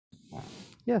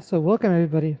Yeah, so welcome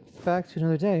everybody back to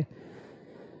another day.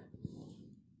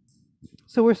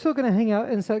 So we're still going to hang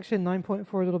out in section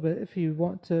 9.4 a little bit if you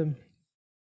want to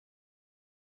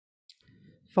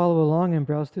follow along and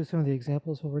browse through some of the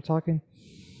examples while we're talking.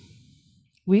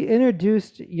 We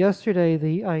introduced yesterday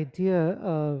the idea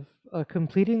of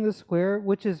completing the square,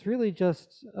 which is really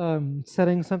just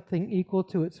setting something equal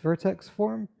to its vertex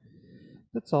form.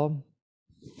 That's all.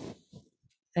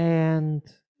 And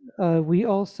we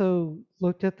also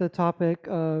looked at the topic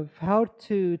of how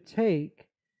to take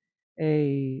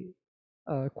a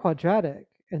quadratic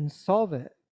and solve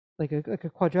it, like a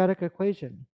quadratic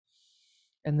equation,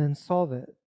 and then solve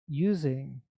it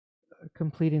using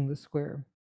completing the square.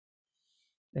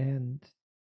 And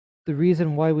the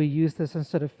reason why we use this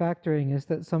instead of factoring is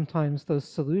that sometimes those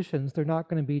solutions, they're not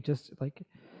going to be just like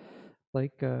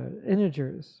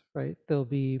integers, right? They'll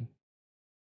be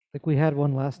like we had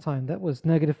one last time that was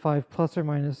 -5 plus or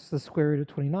minus the square root of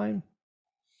 29.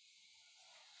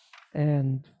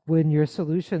 And when your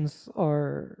solutions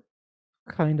are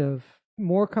kind of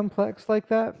more complex like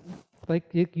that,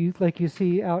 like you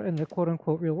see out in the quote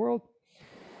unquote real world,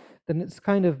 then it's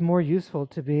kind of more useful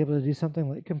to be able to do something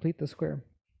like complete the square.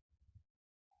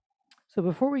 So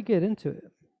before we get into it,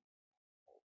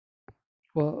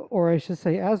 well, or I should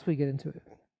say as we get into it,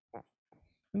 let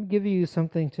me give you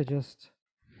something to just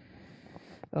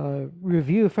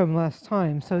review from last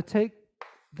time. So take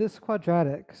this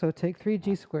quadratic, so take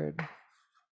 3g squared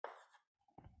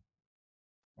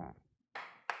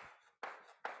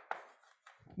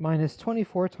minus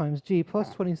 24 times g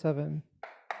plus 27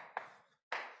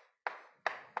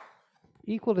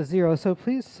 equal to 0. So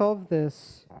please solve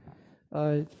this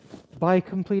by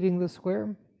completing the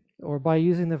square or by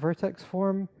using the vertex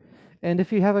form. And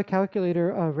if you have a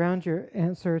calculator, round your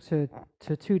answer to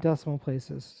 2 decimal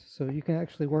places, so you can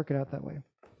actually work it out that way.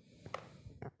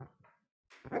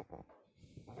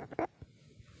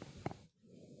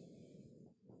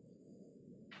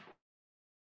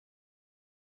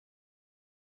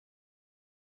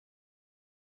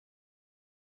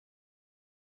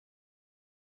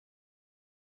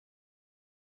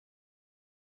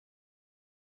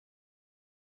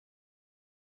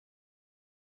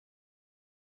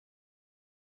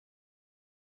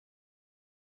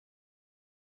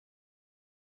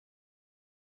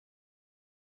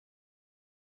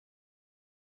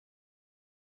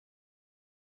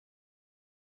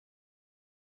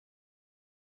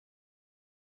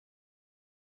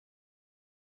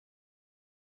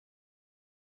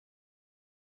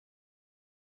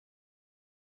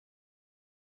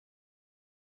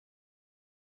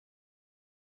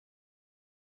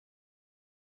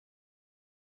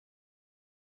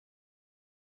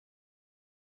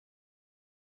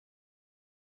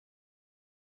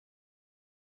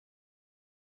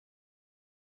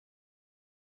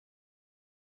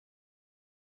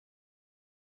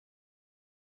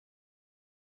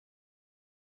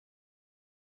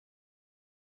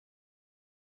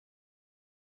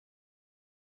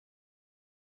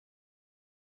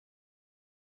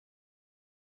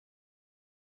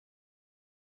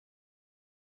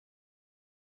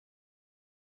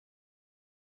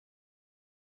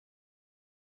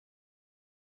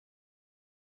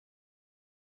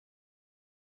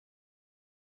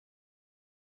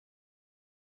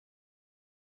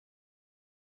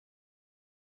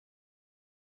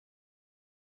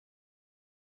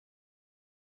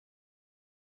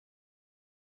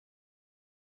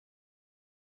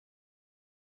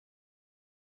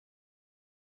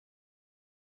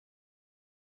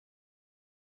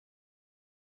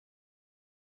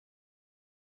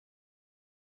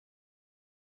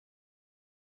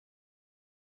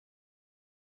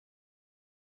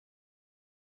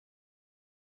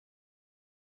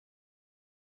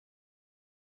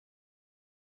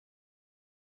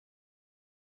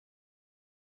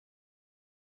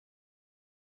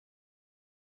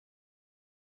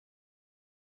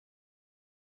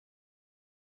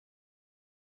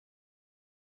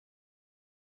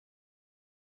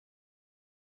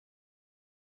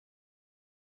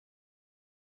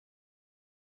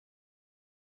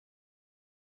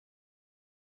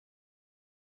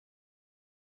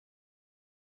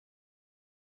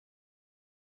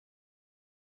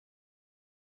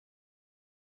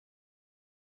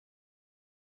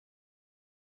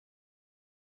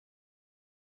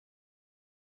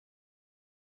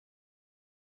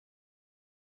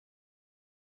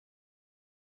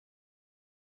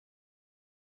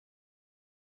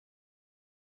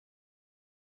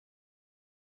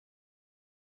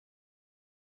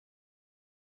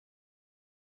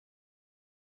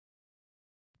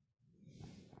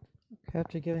 Okay,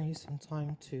 after giving you some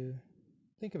time to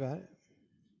think about it,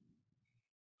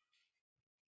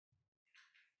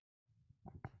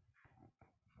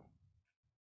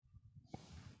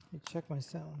 Let me check my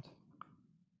sound.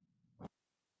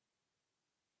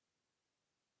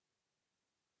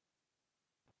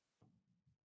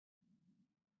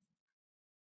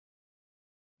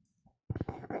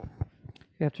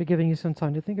 After giving you some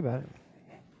time to think about it.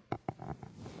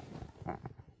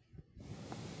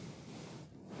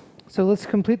 So let's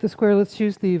complete the square. Let's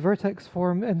use the vertex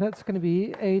form, and that's going to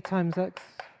be a times x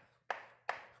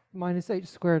minus h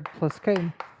squared plus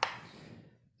k.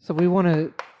 So we want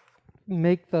to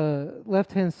make the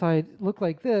left-hand side look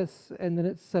like this, and then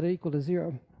it's set equal to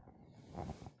 0.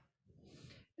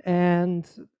 And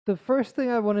the first thing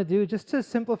I want to do, just to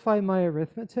simplify my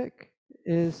arithmetic,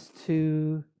 is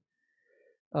to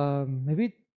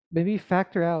maybe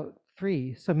factor out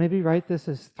 3. So maybe write this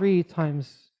as 3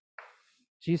 times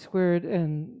g squared,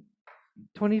 and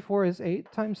 24 is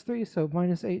 8 times 3, so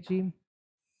minus 8g.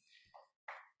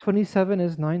 27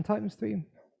 is 9 times 3.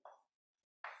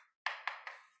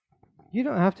 You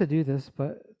don't have to do this,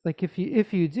 but like if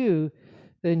you do,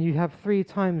 then you have 3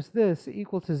 times this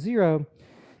equal to 0,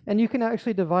 and you can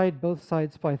actually divide both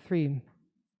sides by 3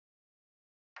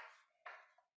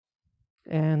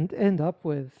 and end up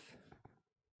with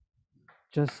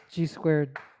just g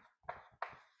squared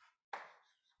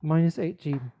minus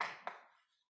 8g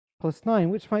plus 9,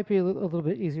 which might be a little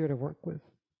bit easier to work with.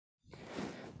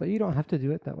 But you don't have to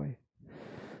do it that way.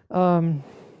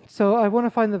 So I want to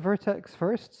find the vertex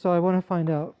first. So I want to find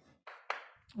out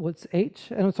what's h.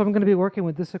 And so I'm going to be working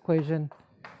with this equation.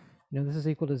 This is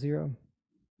equal to 0.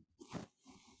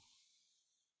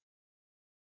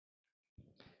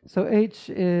 So h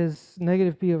is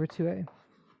negative b over 2a.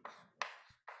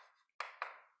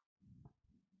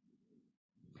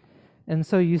 And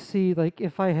so you see, like,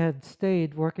 if I had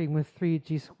stayed working with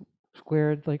 3g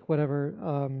squared, like whatever,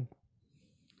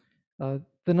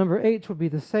 the number h would be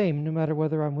the same no matter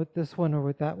whether I'm with this one or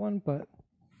with that one. But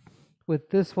with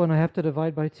this one, I have to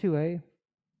divide by 2a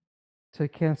to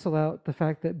cancel out the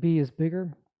fact that b is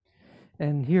bigger.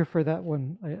 And here for that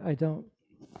one, I don't.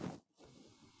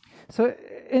 So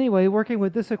anyway, working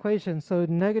with this equation, so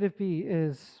negative b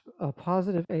is a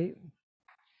positive 8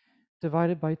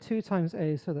 divided by 2 times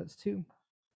a, so that's 2.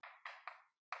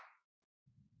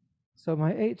 So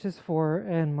my h is 4,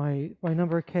 and my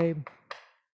number k,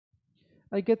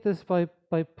 I get this by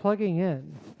plugging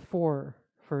in 4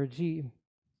 for g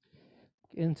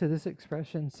into this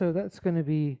expression. So that's going to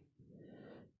be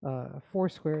 4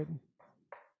 squared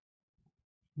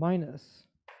minus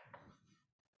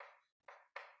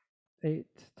 8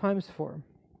 times 4.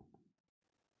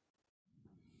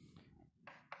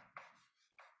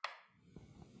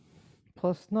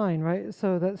 Plus 9, right?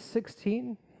 So that's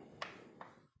 16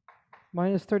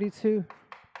 minus 32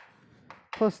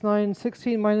 plus 9.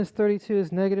 16 minus 32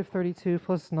 is negative 32,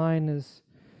 plus 9 is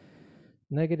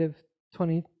negative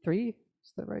 23. Is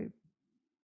that right?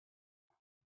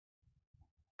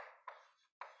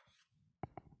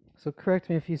 So correct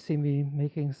me if you see me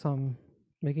making some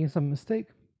mistake.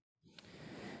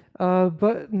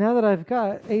 But now that I've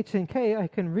got h and k, I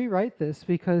can rewrite this,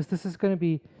 because this is going to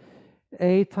be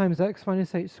a times x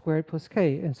minus h squared plus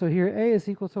k. And so here a is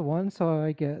equal to 1, so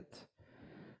I get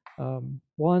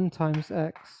 1 times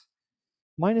x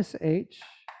minus h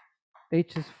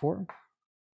is 4,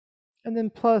 and then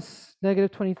plus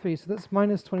negative 23, so that's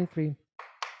minus 23,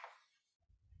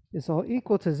 is all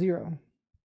equal to 0.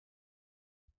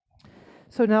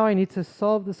 So now I need to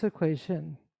solve this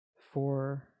equation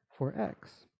for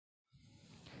x.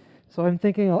 So I'm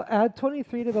thinking I'll add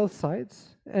 23 to both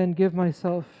sides and give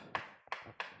myself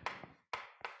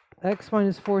x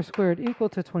minus 4 squared equal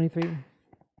to 23.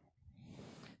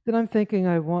 Then I'm thinking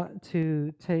I want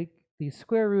to take the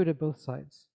square root of both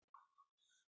sides.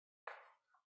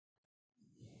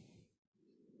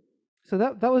 So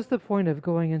that was the point of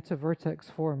going into vertex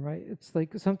form, right? It's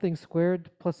like something squared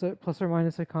plus or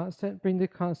minus a constant, bring the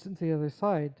constant to the other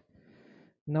side.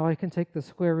 Now I can take the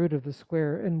square root of the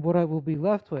square, and what I will be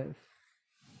left with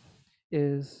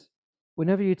is,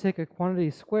 whenever you take a quantity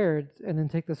squared and then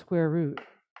take the square root,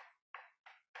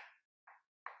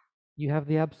 you have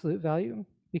the absolute value,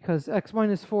 because x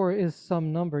minus 4 is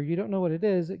some number. You don't know what it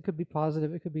is. It could be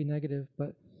positive, it could be negative,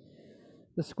 but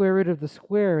the square root of the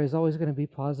square is always going to be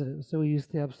positive, so we use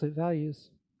the absolute values.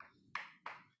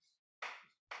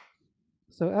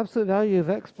 So absolute value of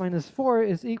x minus 4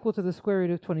 is equal to the square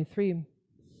root of 23.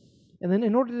 And then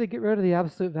in order to get rid of the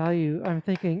absolute value, I'm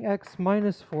thinking x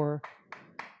minus 4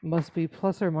 must be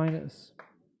plus or minus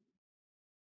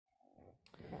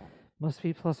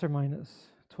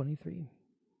 23.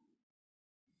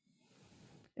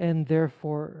 And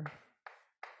therefore,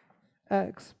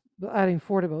 adding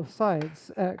 4 to both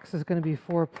sides, x is going to be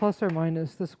 4 plus or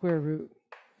minus the square root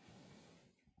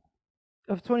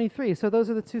of 23. So those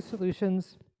are the two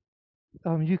solutions.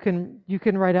 You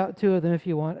can write out two of them if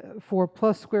you want, 4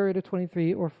 plus square root of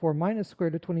 23 or 4 minus square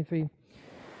root of 23.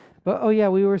 But oh yeah,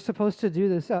 we were supposed to do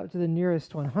this out to the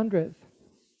nearest 100th.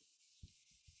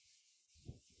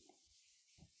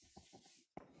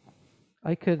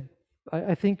 I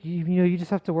think you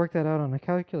just have to work that out on a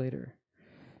calculator.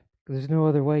 There's no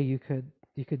other way you could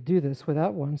do this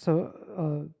without one.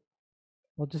 So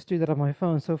I'll just do that on my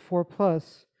phone. So 4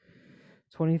 plus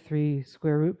 23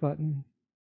 square root button.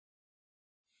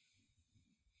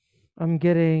 I'm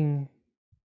getting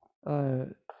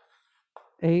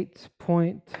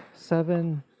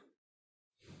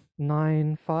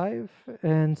 8.795,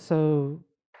 and so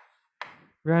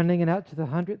rounding it out to the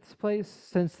hundredths place,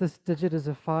 since this digit is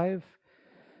a 5,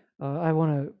 I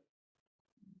want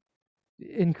to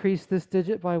increase this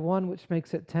digit by 1, which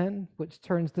makes it 10, which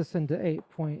turns this into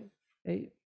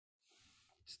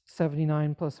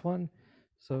 8.879 plus 1.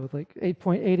 So like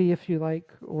 8.80 if you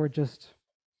like, or just,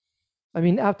 I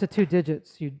mean, up to 2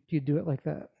 digits, you do it like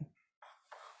that.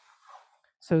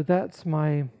 So that's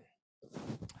my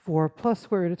 4 plus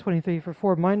square root of 23 for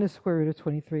 4 minus square root of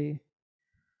 23.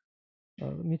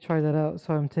 Let me try that out.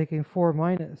 So I'm taking 4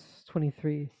 minus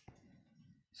 23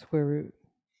 square root.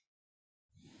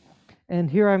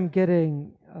 And here I'm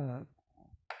getting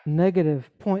negative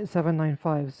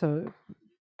 0.795. So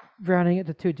rounding it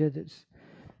to 2 digits,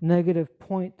 negative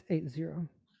 0.80.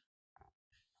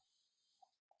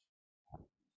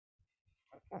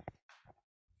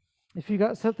 If you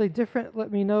got something different,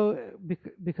 let me know,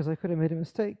 because I could have made a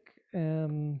mistake. Yeah,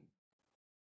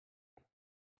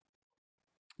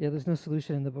 there's no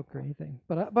solution in the book or anything.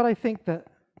 But I think that,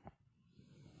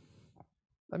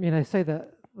 I mean, I say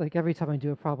that like every time I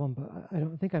do a problem, but I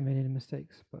don't think I made any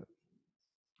mistakes. But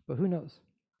who knows?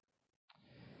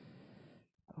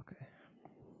 Okay.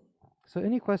 So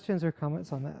any questions or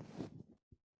comments on that?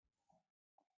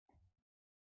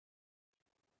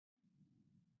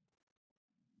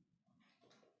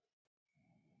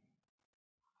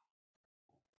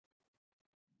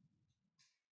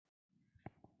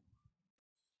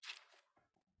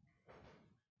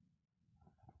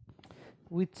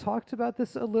 We talked about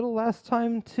this a little last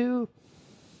time too.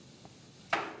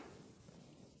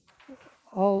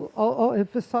 I'll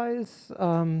emphasize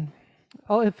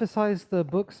the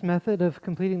book's method of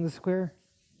completing the square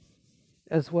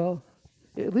as well,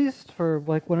 at least for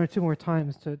like 1 or 2 more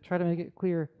times, to try to make it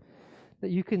clear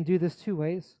that you can do this 2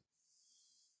 ways.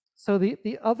 So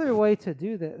the other way to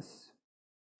do this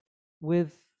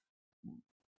which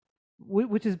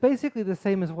is basically the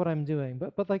same as what I'm doing,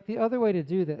 but like the other way to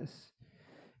do this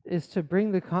is to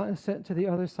bring the constant to the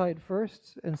other side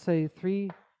first and say 3.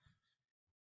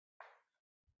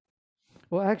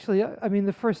 Well, actually, I mean,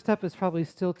 the first step is probably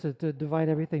still to divide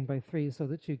everything by 3 so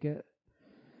that you get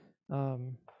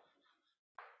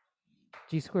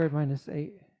g squared minus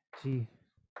 8g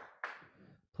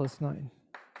plus 9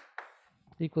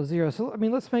 equals 0. So, I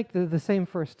mean, let's make the same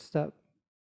first step.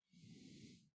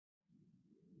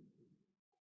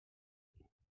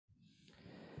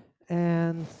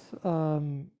 And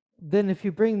then if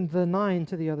you bring the 9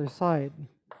 to the other side,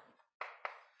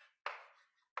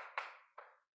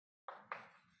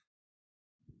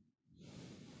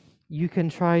 you can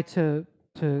try to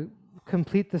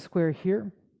complete the square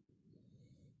here.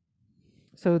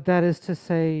 So that is to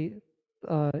say,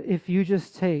 if you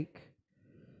just take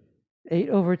 8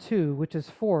 over 2, which is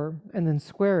 4, and then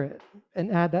square it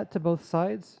and add that to both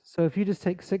sides. So if you just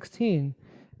take 16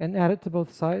 and add it to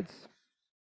both sides,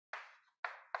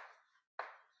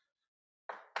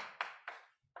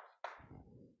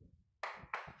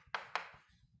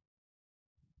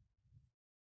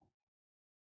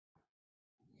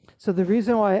 so the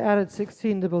reason why I added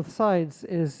 16 to both sides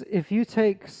is if you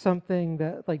take something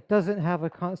that like doesn't have a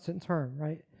constant term,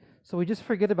 right? So we just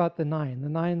forget about the 9. The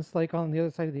 9's like on the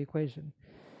other side of the equation.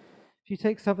 If you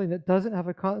take something that doesn't have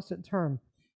a constant term,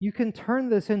 you can turn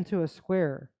this into a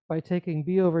square by taking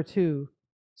b over 2,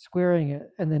 squaring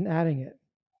it, and then adding it.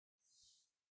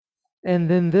 And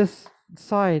then this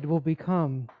side will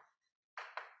become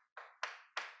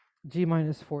g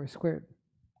minus 4 squared.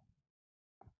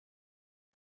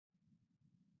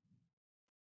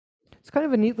 It's kind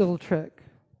of a neat little trick.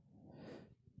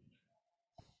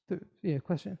 Yeah,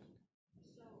 question?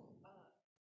 So,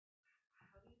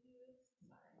 how do you do this?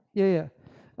 Yeah.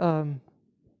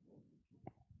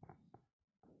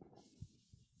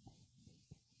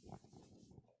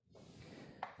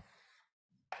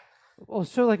 I'll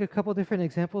show like a couple different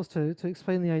examples to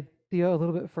explain the idea a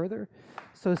little bit further.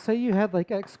 So say you had like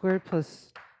x squared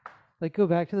plus, like go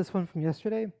back to this one from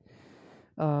yesterday.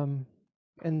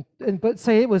 but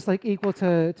say it was like equal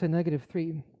to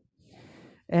 -3.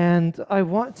 And I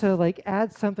want to like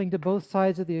add something to both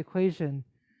sides of the equation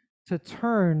to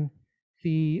turn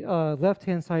the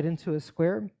left-hand side into a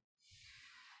square.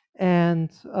 And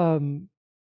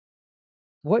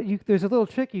there's a little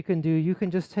trick you can do. You can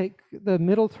just take the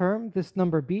middle term, this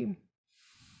number b,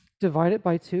 divide it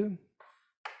by 2,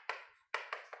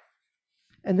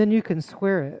 and then you can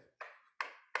square it.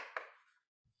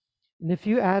 And if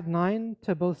you add 9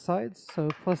 to both sides, so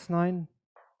 +9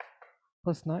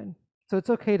 plus 9, so it's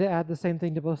okay to add the same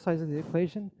thing to both sides of the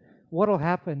equation. What'll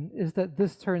happen is that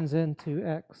this turns into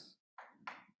x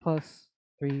plus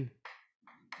 3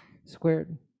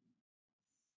 squared,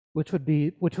 which would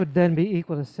then be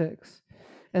equal to 6.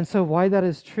 And so why that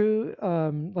is true,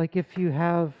 like if you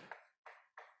have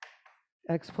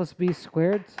x plus b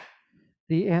squared,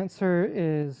 the answer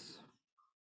is,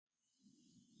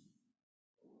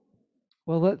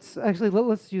 well, let's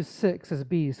use 6 as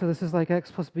b. So this is like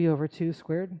x plus b over 2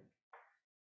 squared.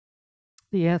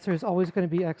 The answer is always going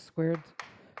to be x squared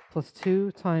plus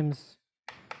 2 times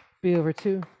b over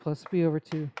 2 plus b over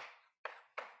 2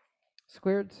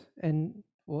 squared. And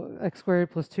well, x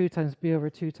squared plus 2 times b over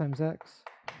 2 times x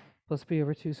plus b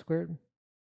over 2 squared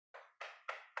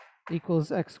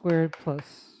equals x squared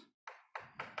plus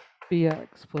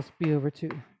bx plus b over 2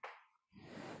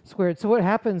 squared. So what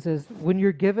happens is when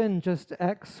you're given just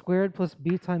x squared plus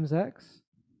b times x,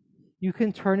 you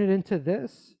can turn it into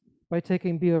this by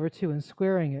taking b over 2 and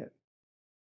squaring it.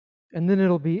 And then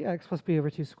it'll be x plus b over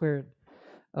 2 squared.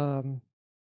 And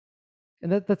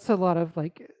that's a lot of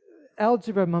like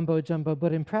algebra mumbo jumbo,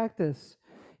 but in practice,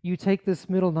 you take this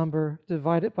middle number,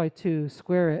 divide it by 2,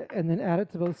 square it, and then add it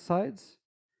to both sides.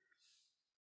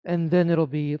 And then it'll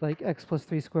be like x plus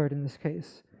 3 squared in this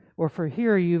case. Or for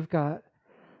here, you've got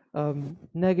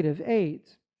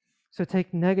 -8. So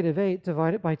take -8,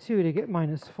 divide it by 2 to get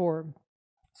 -4.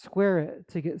 Square it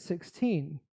to get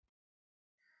 16.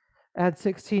 Add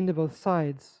 16 to both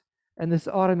sides, and this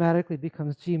automatically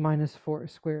becomes g minus 4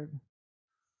 squared.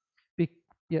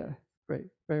 Yeah,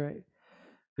 right.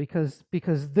 Because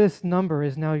this number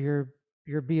is now your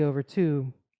b over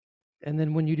 2, and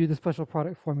then when you do the special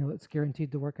product formula, it's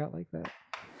guaranteed to work out like that.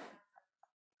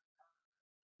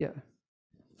 Yeah,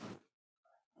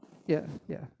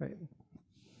 right.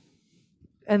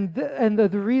 And the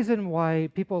reason why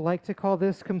people like to call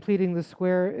this completing the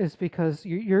square is because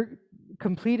you're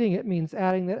completing it means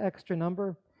adding that extra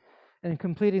number, and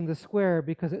completing the square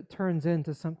because it turns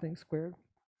into something squared.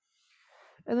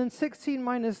 And then 16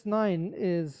 minus 9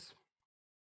 is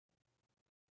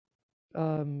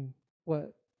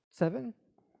what, 7?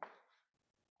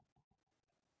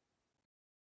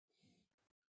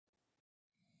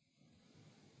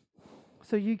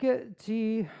 So you get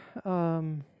g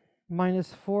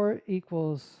minus 4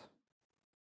 equals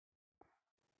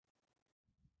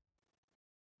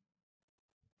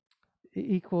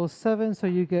equals 7, so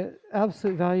you get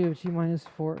absolute value of g minus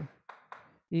 4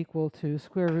 equal to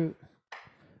square root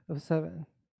of 7.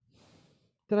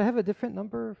 Did I have a different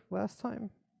number last time?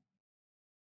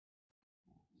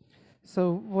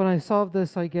 So when I solve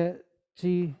this, I get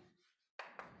g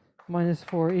minus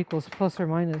 4 equals plus or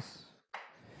minus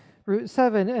root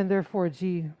 7, and therefore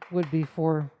g would be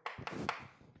 4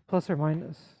 plus or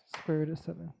minus square root of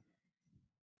 7.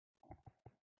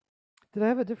 Did I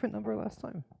have a different number last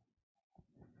time?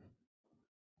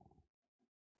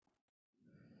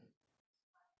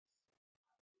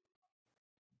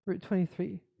 Root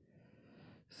 23.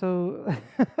 So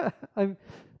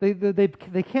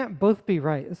they can't both be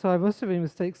right. So I must have made a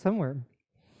mistake somewhere.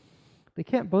 They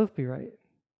can't both be right.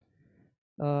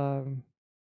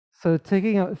 So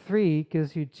taking out 3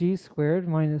 gives you g squared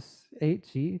minus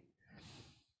 8g.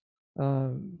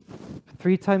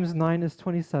 3 times 9 is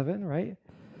 27, right?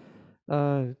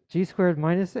 G squared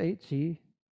minus 8g.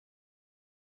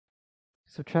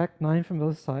 Subtract 9 from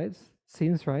both sides.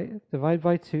 Seems right. Divide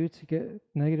by 2 to get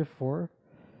 -4.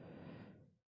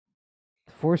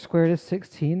 4 squared is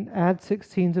 16. Add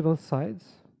 16 to both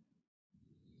sides.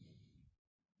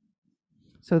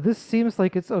 So this seems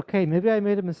like it's okay. Maybe I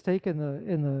made a mistake in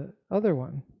the other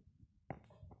one.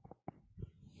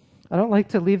 I don't like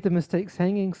to leave the mistakes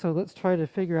hanging, so let's try to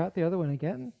figure out the other one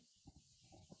again.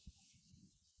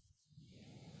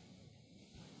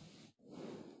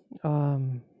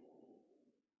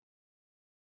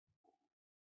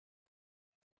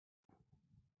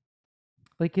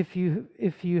 Like if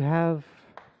you have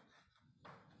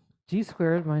g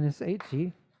squared minus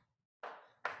 8g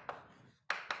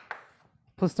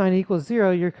plus 9 equals 0,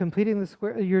 you're completing the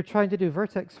square. You're trying to do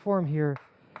vertex form here,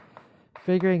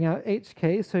 figuring out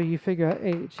hk. So you figure out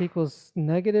h equals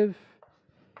negative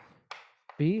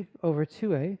b over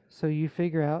 2a. So you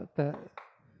figure out that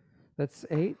that's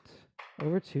 8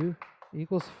 over 2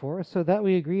 equals 4. So that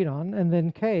we agreed on. And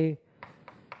then k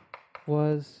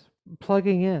was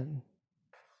plugging in.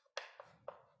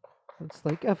 It's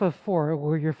like f of 4,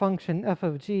 where your function f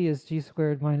of g is g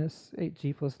squared minus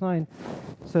 8g plus 9.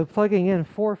 So plugging in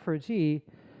 4 for g,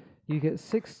 you get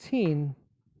 16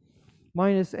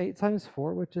 minus 8 times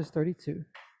 4, which is 32,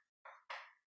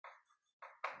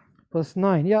 plus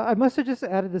 9. Yeah, I must have just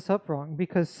added this up wrong,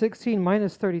 because 16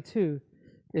 minus 32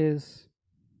 is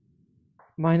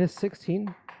minus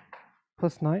 16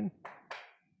 plus 9.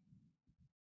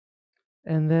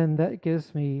 And then that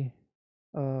gives me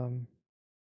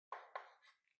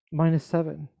minus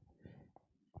 7.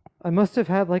 I must have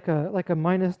had like a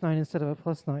minus 9 instead of a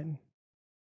plus 9.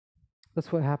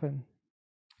 That's what happened.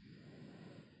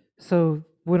 So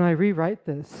when I rewrite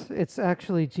this, it's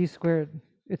actually g squared.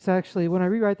 It's actually, when I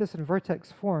rewrite this in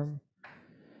vertex form,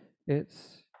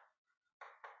 it's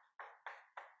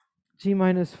g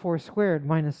minus 4 squared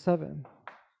minus 7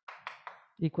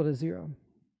 equal to 0.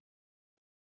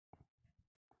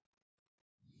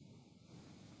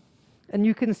 And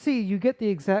you can see you get the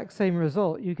exact same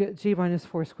result. You get g minus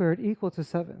 4 squared equal to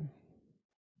 7.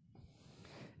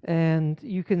 And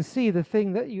you can see the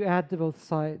thing that you add to both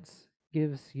sides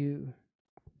gives you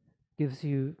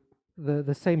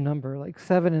the same number, like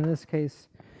 7 in this case,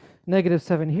 negative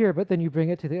 7 here, but then you bring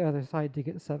it to the other side to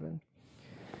get 7.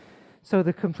 So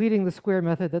the completing the square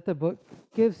method that the book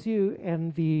gives you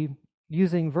and the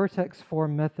using vertex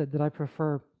form method that I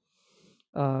prefer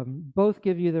both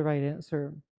give you the right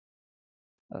answer,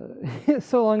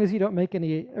 so long as you don't make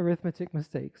any arithmetic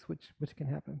mistakes, which can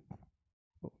happen.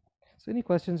 So any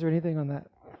questions or anything on that?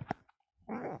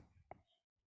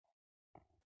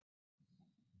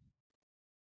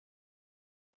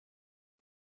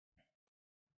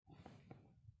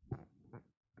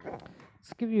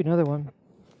 Let's give you another one.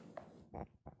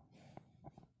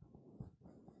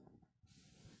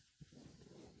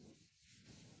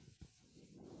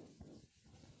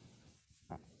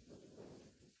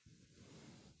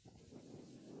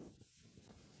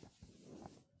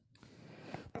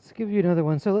 Let's give you another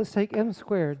one. So let's take m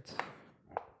squared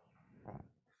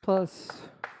plus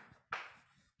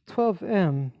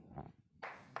 12m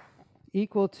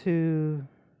equal to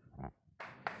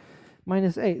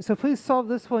minus 8. So please solve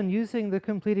this one using the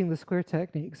completing the square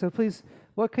technique. So please,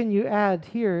 what can you add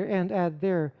here and add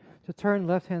there to turn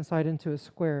left-hand side into a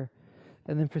square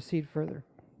and then proceed further?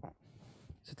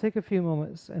 So take a few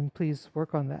moments and please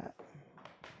work on that.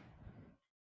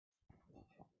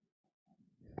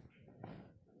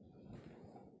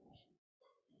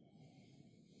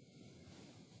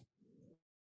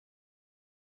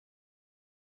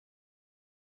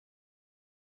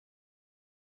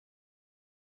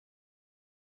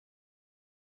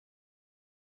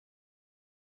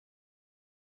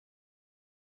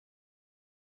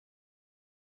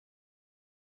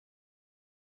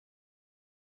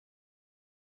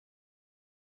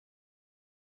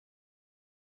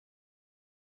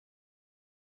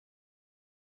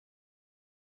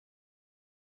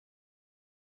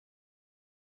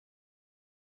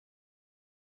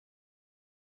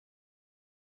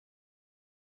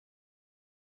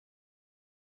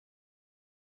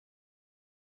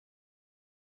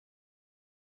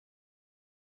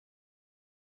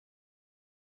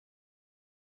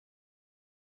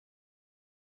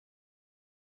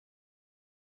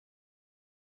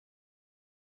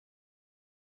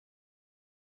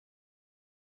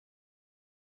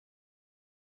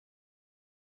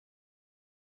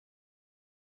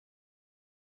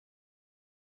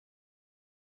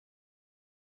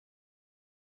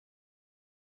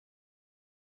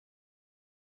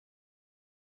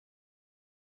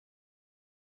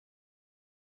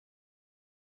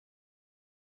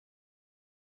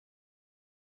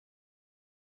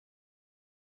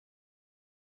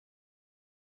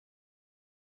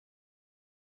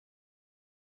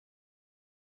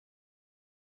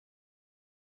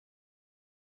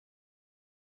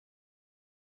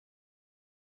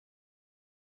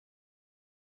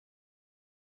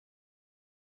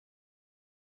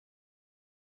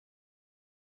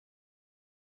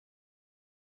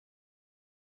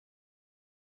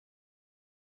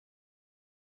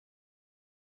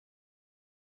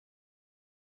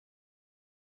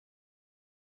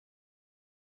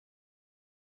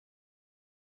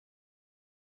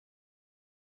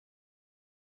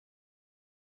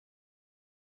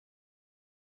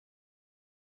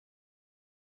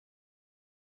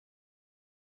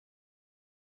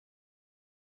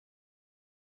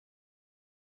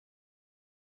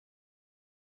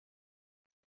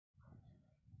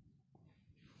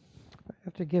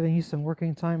 after giving you some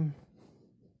working time.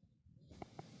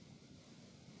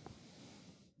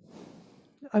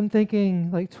 I'm thinking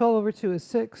like 12 over 2 is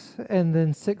 6, and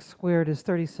then 6 squared is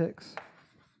 36.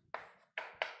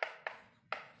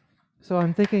 So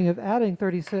I'm thinking of adding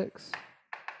 36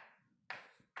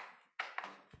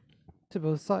 to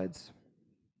both sides.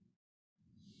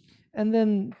 And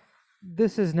then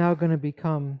this is now going to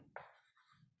become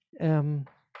m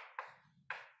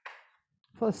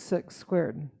plus 6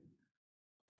 squared.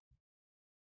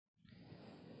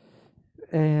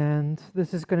 And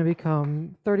this is going to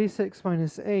become 36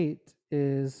 minus 8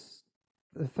 is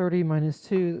 30 minus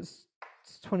 2 is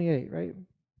 28, right?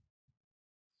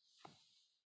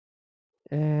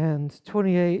 And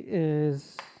 28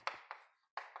 is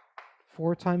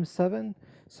 4 times 7.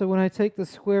 So when I take the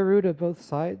square root of both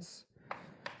sides,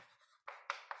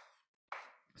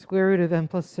 square root of m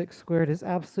plus 6 squared is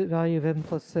absolute value of m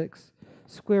plus 6.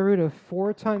 Square root of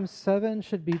 4 times 7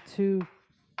 should be 2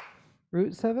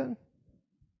 root 7.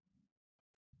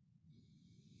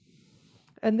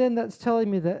 And then that's telling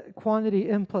me that quantity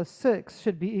m plus 6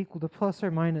 should be equal to plus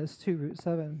or minus 2 root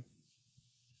 7.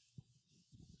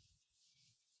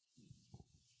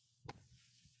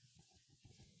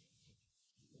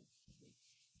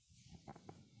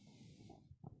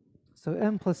 So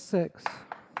m plus 6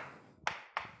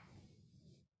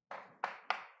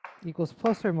 equals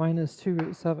plus or minus 2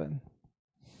 root 7.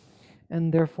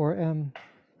 And therefore m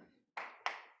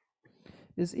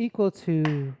is equal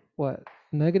to what?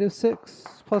 Negative 6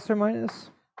 plus or minus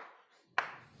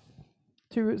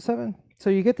 2 root 7. So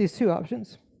you get these two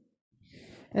options.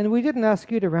 And we didn't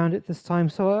ask you to round it this time,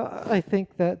 so I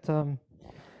think that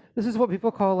this is what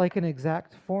people call like an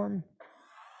exact form.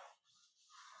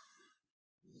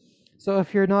 So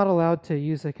if you're not allowed to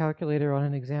use a calculator on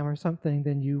an exam or something,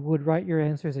 then you would write your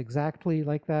answers exactly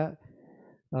like that,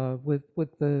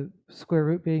 with the square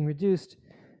root being reduced.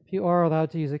 If you are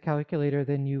allowed to use a calculator,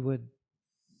 then you would,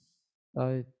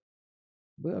 I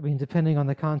mean, depending on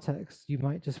the context, you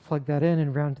might just plug that in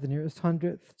and round to the nearest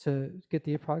hundredth to get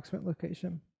the approximate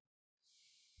location.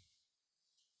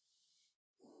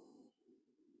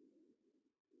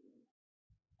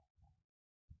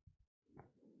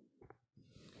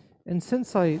 And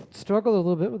since I struggled a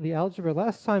little bit with the algebra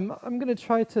last time, I'm going to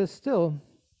try to still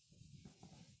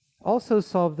also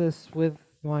solve this with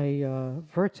my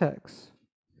vertex,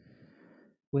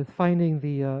 with finding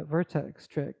the vertex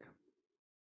trick.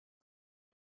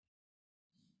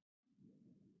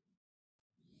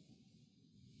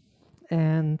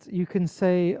 And you can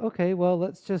say, okay, well,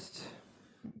 let's just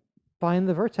find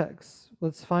the vertex.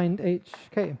 Let's find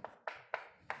hk.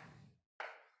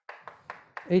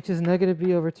 H is negative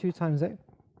b over 2 times a.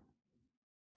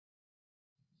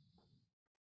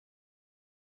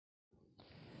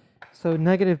 So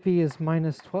negative b is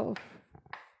minus 12,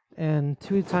 and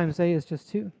 2 times a is just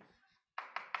 2,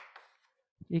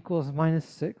 equals minus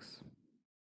 6.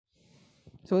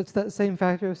 So it's that same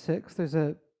factor of 6. There's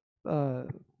a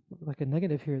like a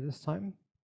negative here this time.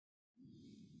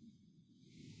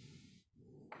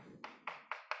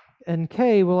 And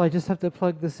k, well, I just have to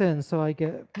plug this in, so I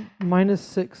get minus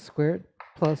 6 squared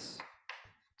plus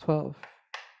 12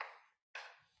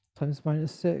 times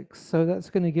minus 6. So that's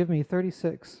going to give me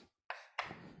 36.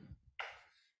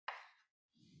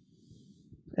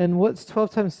 And what's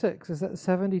 12 times 6? Is that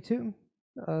 72?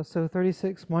 So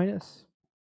 36 minus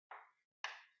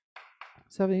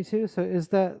 72. So is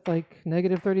that like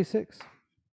negative 36?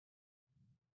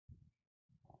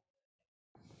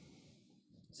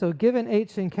 So given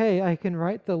h and k, I can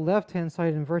write the left-hand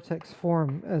side in vertex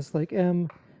form as like m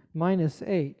minus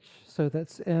h. So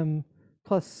that's m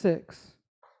plus 6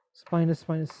 minus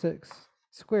 6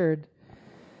 squared.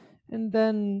 And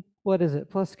then what is it?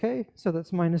 Plus k? So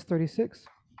that's minus 36.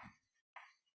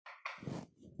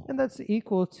 And that's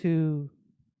equal to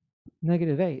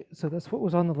negative 8. So that's what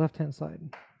was on the left-hand side.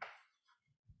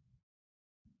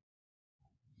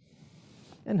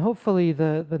 And hopefully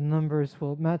the numbers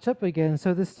will match up again.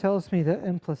 So this tells me that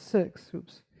m plus 6,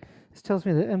 this tells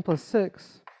me that m plus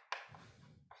 6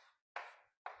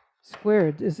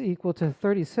 squared is equal to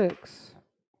 36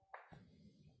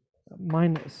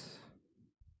 minus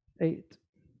 8.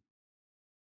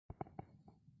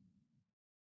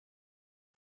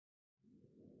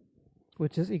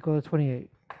 Which is equal to 28,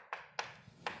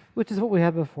 which is what we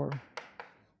had before.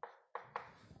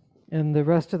 And the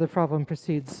rest of the problem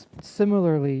proceeds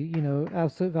similarly,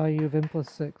 absolute value of m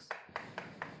plus 6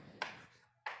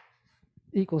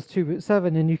 equals 2 root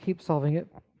 7, and you keep solving it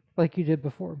like you did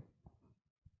before.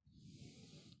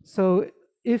 So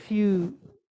if you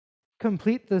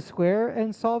complete the square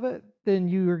and solve it, then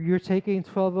you're taking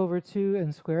 12 over 2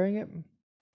 and squaring it.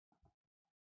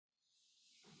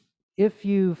 if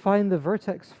you find the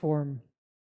vertex form,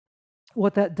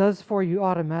 what that does for you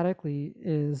automatically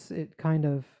is it kind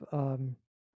of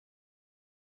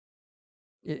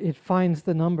it finds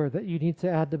the number that you need to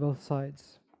add to both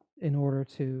sides in order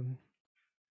to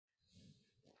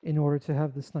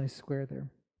have this nice square there.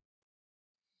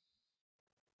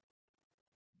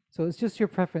 So it's just your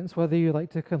preference whether you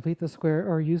like to complete the square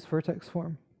or use vertex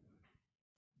form.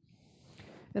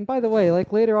 And by the way,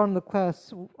 like later on in the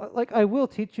class, like I will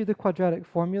teach you the quadratic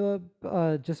formula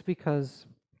just because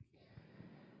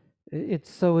it's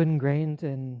so ingrained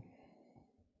in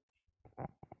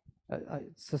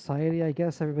society, I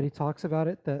guess. Everybody talks about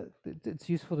it, that it's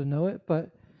useful to know it.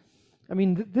 But I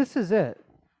mean, this is it.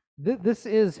 This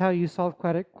is how you solve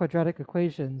quadratic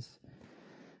equations.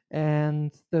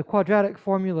 And the quadratic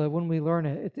formula, when we learn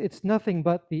it, it's nothing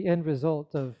but the end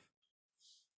result of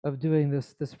doing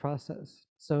this process.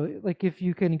 So like if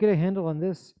you can get a handle on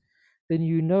this, then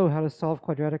you know how to solve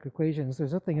quadratic equations.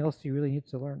 There's nothing else you really need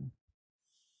to learn.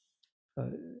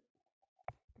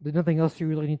 There's nothing else you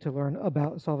really need to learn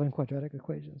about solving quadratic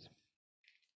equations.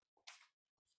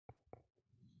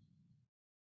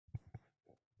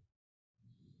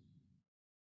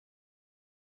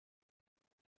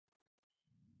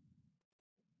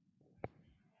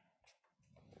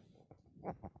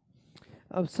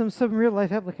 Some real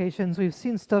life applications. We've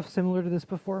seen stuff similar to this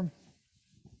before.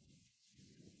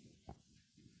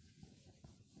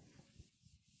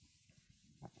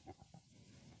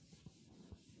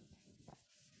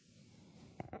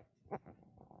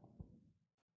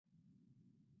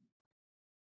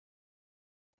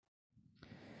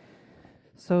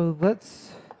 So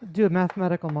let's do a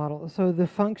mathematical model. So the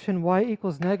function y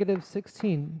equals negative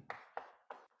 16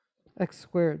 x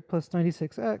squared plus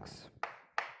 96x.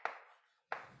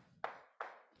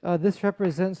 This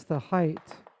represents the height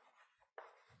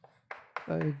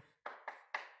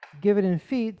given in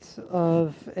feet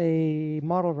of a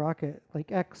model rocket,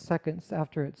 like x seconds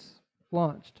after it's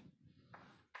launched.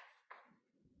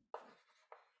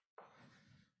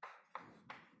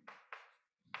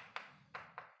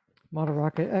 Model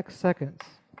rocket x seconds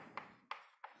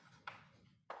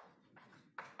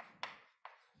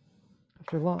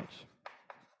after launch.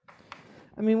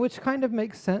 I mean, which kind of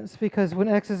makes sense because when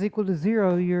x is equal to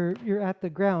 0, you're at the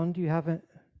ground, you haven't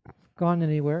gone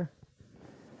anywhere.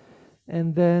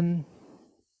 And then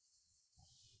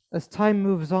as time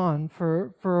moves on,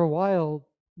 for a while,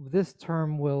 this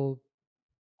term will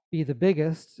be the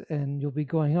biggest and you'll be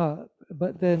going up.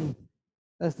 But then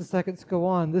as the seconds go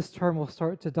on, this term will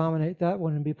start to dominate that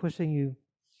one and be pushing you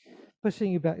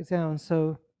back down.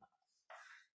 So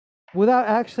without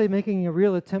actually making a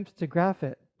real attempt to graph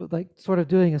it, but like sort of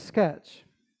doing a sketch,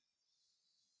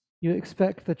 you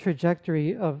expect the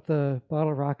trajectory of the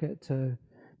bottle rocket to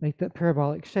make that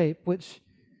parabolic shape, which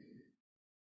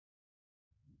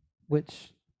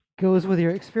goes with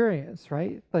your experience,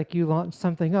 right? Like you launch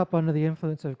something up under the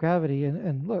influence of gravity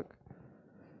and look,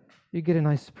 you get a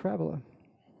nice parabola.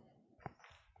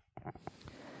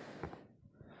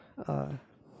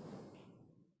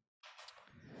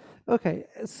 Okay,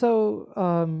 so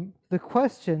the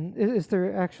question, is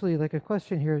there actually like a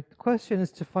question here? The question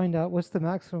is to find out what's the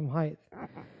maximum height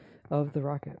of the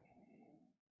rocket.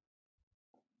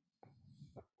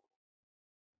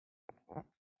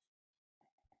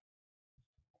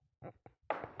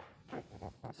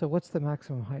 So what's the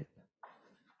maximum height?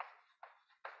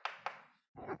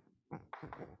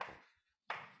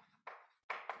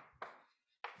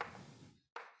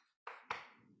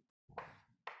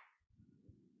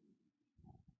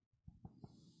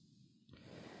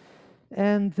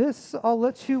 And this I'll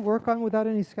let you work on without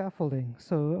any scaffolding.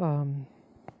 So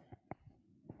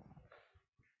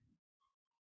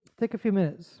take a few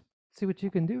minutes, see what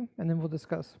you can do, and then we'll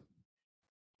discuss.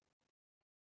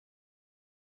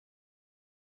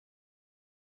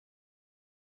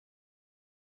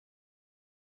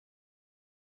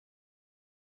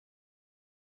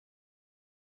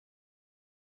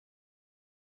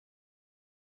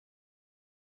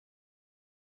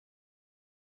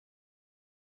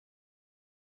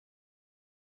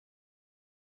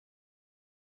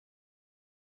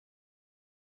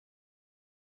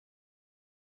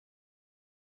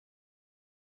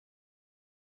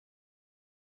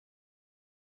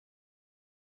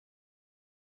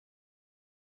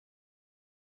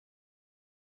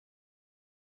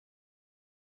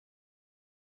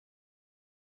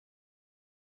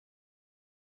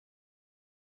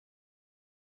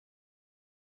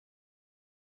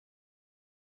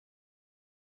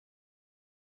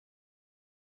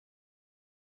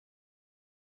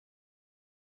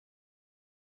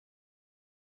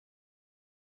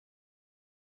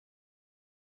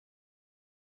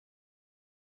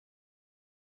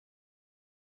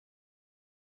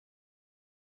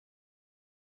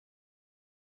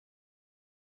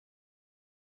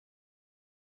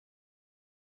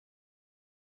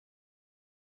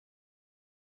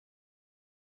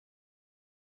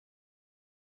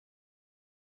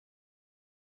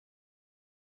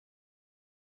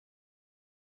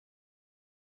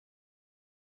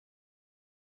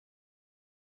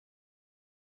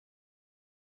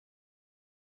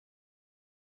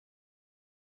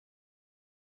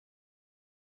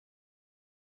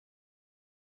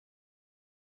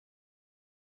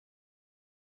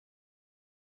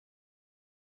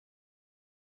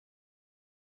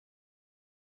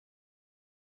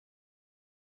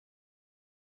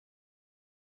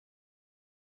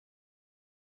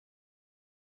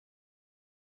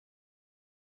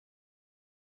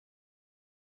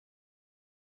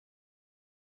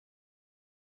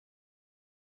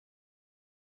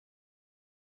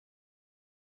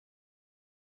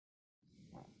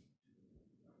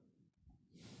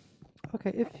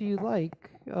 Okay, if you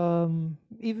like,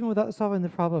 even without solving the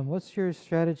problem, what's your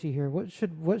strategy here? What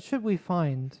should we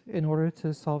find in order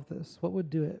to solve this? What would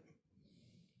do it?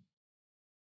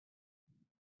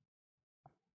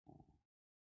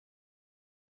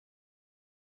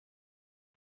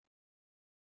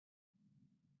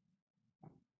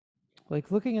 Like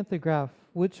looking at the graph,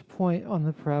 which point on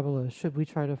the parabola should we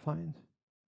try to find?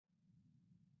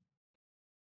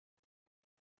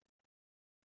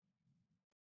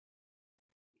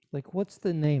 Like what's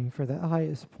the name for that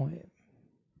highest point?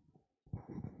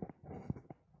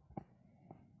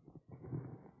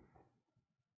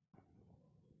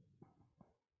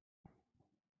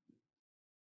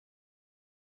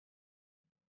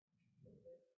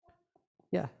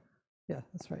 Yeah, yeah,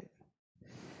 that's right.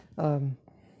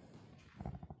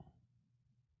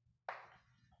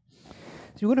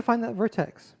 So you want to find that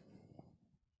vertex.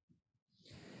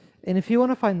 And if you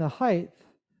want to find the height,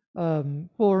 well,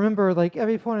 remember, like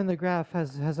every point in the graph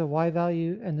has a y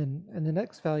value and an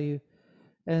x value,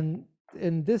 and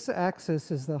this axis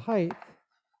is the height.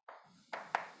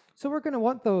 So we're going to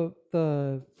want the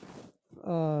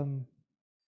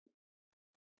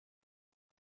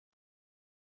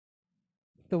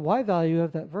y value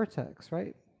of that vertex,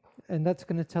 right? And that's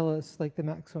going to tell us like the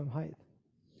maximum height.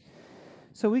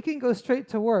 So we can go straight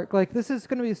to work. Like this is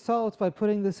going to be solved by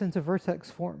putting this into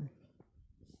vertex form.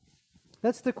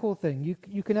 That's the cool thing.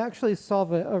 You can actually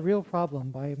solve a real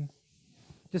problem by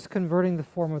just converting the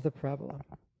form of the parabola.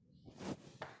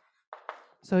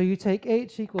 So you take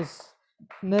h equals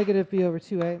negative b over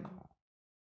 2a.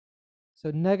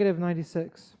 So negative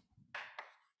 96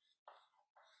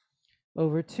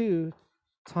 over 2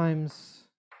 times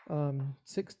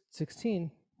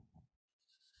 16.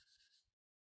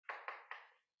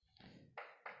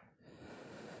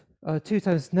 Two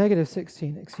times negative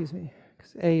 16, excuse me,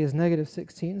 because a is negative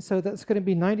 16. So that's going to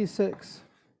be 96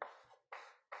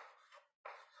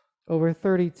 over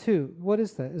 32. What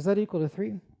is that? Is that equal to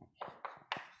 3?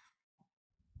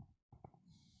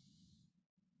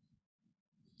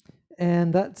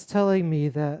 And that's telling me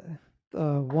that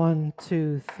 1,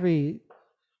 2, 3,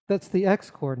 that's the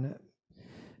x coordinate.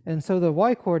 And so the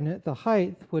y coordinate, the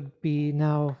height, would be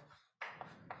now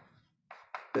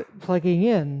plugging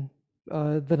in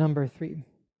the number 3.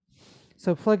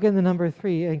 So plug in the number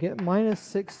 3 and get minus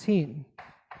 16,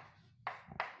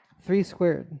 3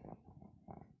 squared,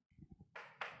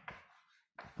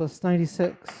 plus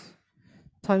 96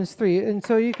 times 3. And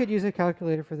so you could use a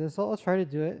calculator for this. I'll try to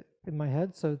do it in my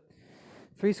head. So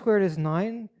 3 squared is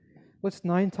 9. What's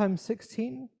 9 times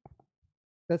 16?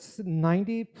 That's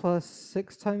 90 plus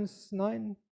 6 times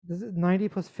 9. Is it 90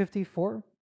 plus 54?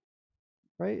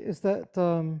 Right? Is that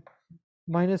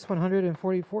minus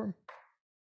 144?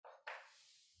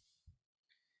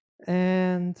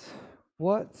 And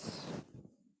what's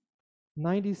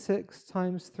 96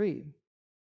 times 3?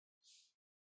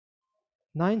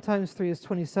 9 times 3 is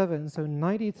 27, so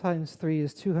 90 times 3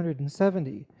 is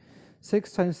 270.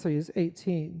 6 times 3 is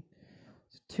 18.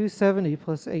 270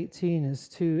 plus 18 is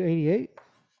 288.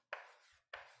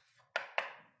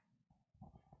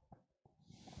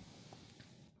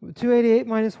 With 288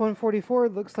 minus 144,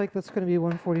 it looks like that's going to be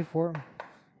 144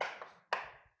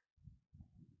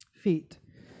 feet.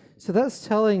 So that's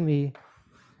telling me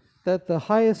that the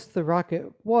highest the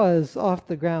rocket was off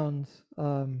the ground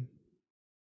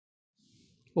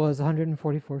was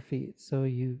 144 feet. So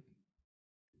you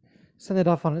send it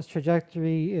off on its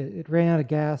trajectory, it ran out of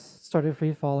gas, started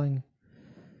free falling,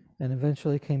 and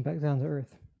eventually came back down to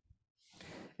Earth.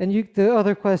 And the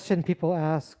other question people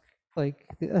ask, like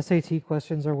the SAT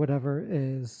questions or whatever,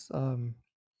 is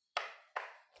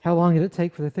how long did it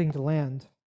take for the thing to land?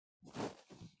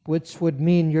 Which would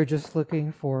mean you're just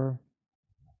looking for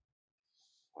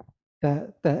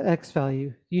that x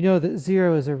value. You know that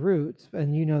 0 is a root,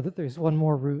 and you know that there's one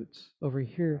more root over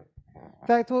here. In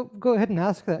fact, we'll go ahead and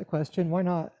ask that question. Why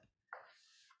not?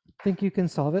 Think you can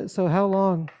solve it? So how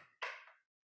long?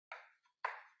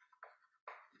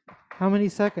 How many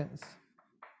seconds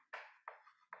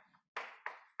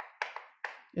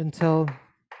until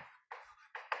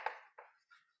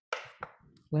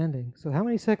landing? So how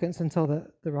many seconds until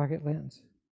the rocket lands?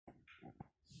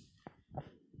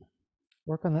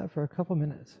 Work on that for a couple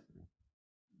minutes.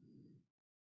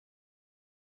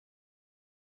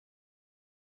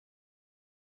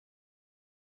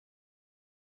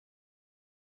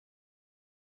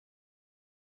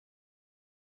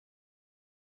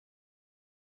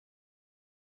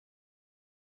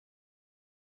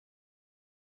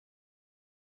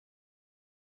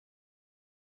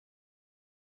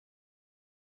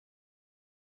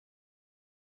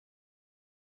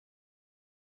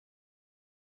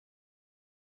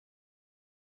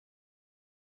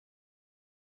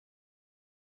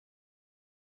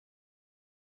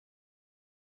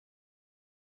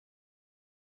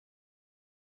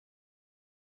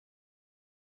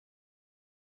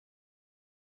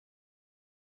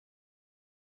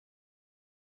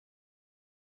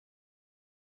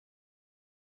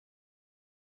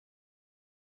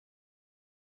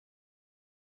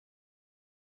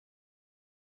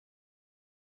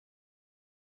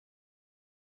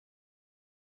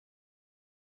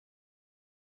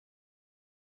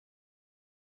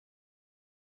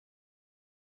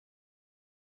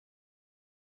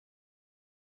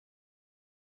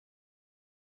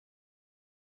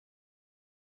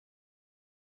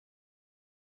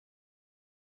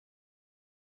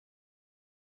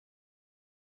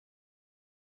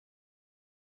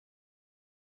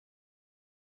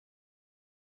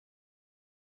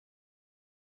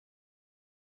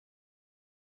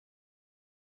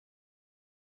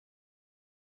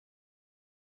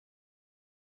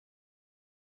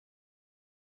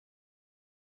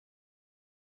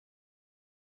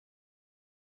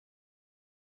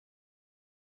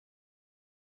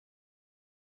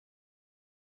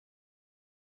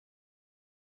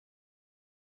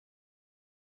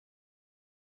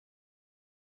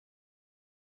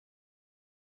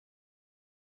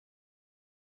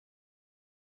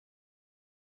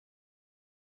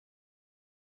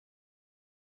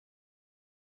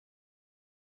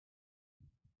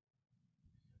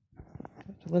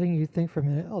 letting you think for a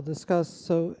minute, I'll discuss.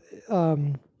 So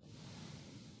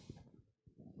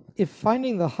if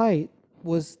finding the height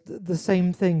was the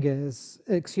same thing as,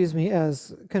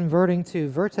 as converting to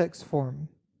vertex form,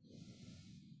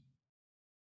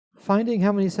 finding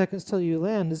how many seconds till you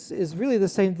land is really the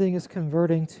same thing as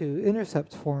converting to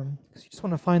intercept form, because you just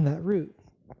want to find that root.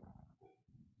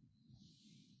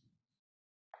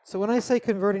 So when I say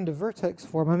converting to vertex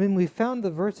form, I mean we found the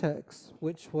vertex,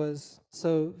 which was,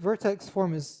 so vertex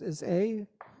form is a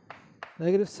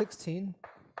negative 16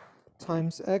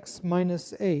 times x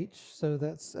minus h, so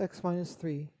that's x minus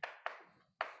 3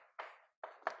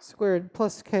 squared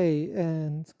plus k,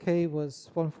 and k was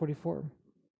 144.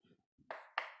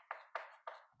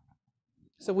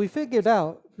 So we figured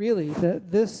out, really,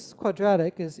 that this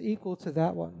quadratic is equal to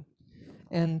that one.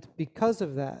 And because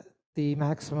of that, the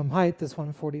maximum height is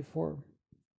 144.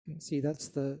 You can see that's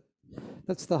the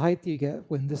height you get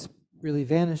when this really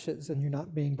vanishes and you're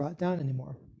not being brought down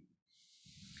anymore.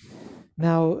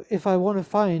 Now, if I want to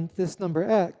find this number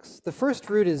x, the first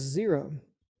root is 0.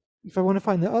 If I want to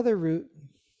find the other root,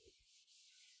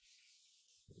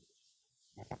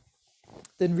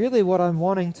 then really what I'm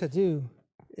wanting to do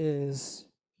is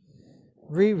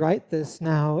rewrite this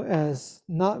now as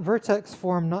not vertex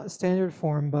form, not standard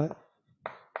form, but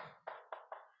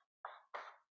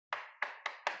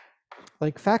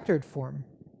like factored form.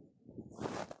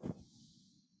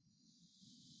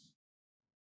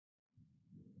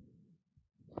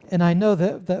 And I know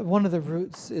that one of the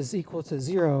roots is equal to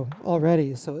 0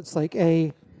 already, so it's like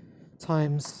a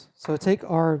times, so take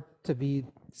r to be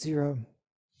 0.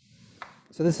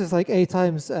 So this is like a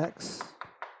times x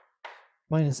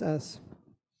minus s.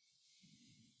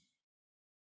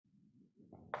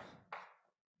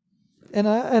 And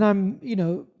I'm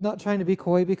not trying to be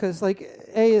coy, because like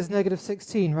a is negative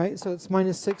 16, right? So it's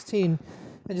minus 16,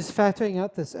 and just factoring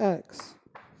out this x,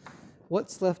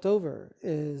 what's left over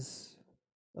is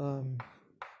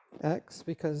x,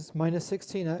 because minus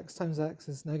 16x times x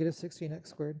is negative 16x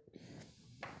squared.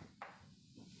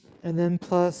 And then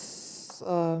plus,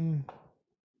 well,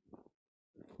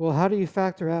 how do you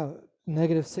factor out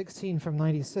negative 16 from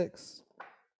 96?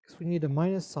 Because we need a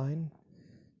minus sign,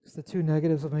 because the two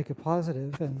negatives will make a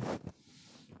positive. And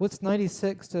what's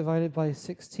 96 divided by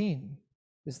 16?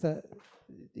 Is that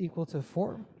equal to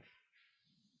 4?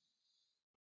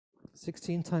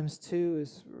 16 times 2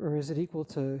 is, or is it equal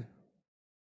to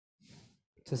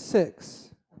 6?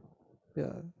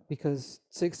 Yeah, because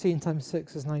 16 times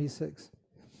 6 is 96.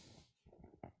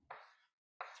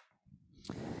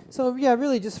 So yeah,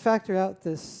 really just factor out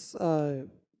this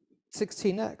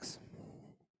 16x.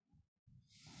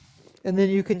 And then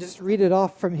you can just read it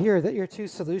off from here that your two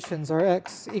solutions are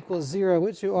x equals 0,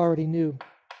 which you already knew,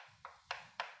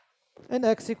 and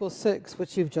x equals 6,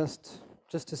 which you've just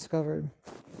discovered.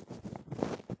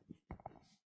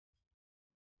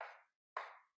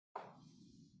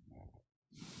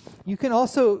 You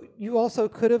also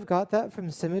could have got that from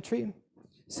symmetry,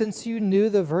 since you knew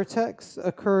the vertex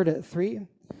occurred at 3,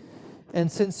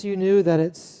 and since you knew that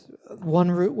its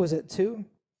one root was at 2.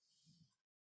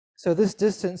 So this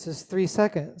distance is 3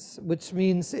 seconds, which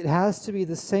means it has to be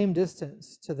the same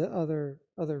distance to the other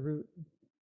root.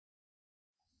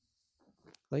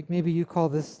 Like maybe you call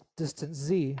this distance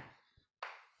z,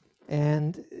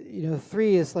 and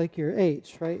 3 is like your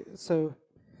h, right? So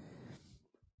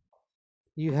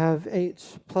you have h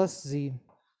plus z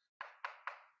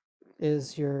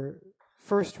is your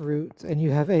first root, and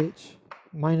you have h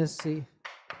minus z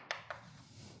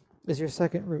is your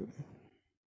second root.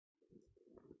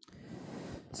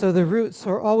 So the roots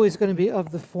are always going to be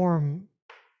of the form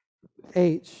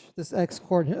h, this x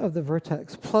coordinate of the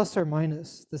vertex, plus or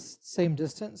minus this same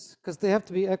distance, because they have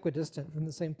to be equidistant from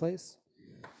the same place.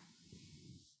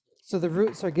 So the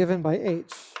roots are given by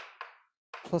h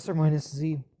plus or minus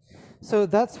z. So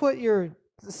that's what you're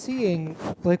seeing,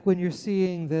 like when you're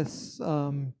seeing this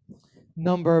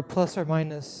number plus or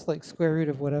minus like square root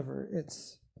of whatever.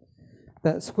 It's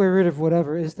that square root of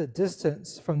whatever is the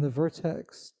distance from the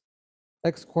vertex,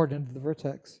 x coordinate of the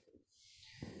vertex,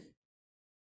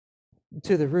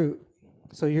 to the root.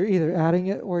 So you're either adding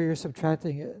it or you're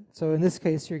subtracting it. So in this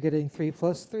case, you're getting 3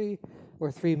 plus 3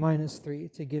 or 3 minus 3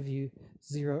 to give you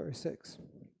 0 or 6.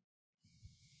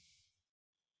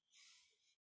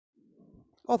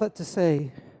 All that to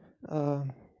say, the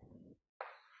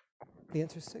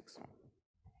answer is 6.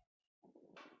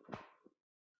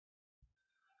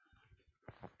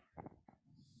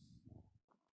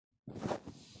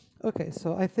 Okay,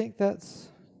 so I think that's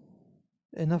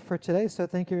enough for today. So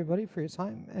thank you everybody for your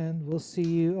time, and we'll see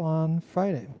you on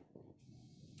Friday.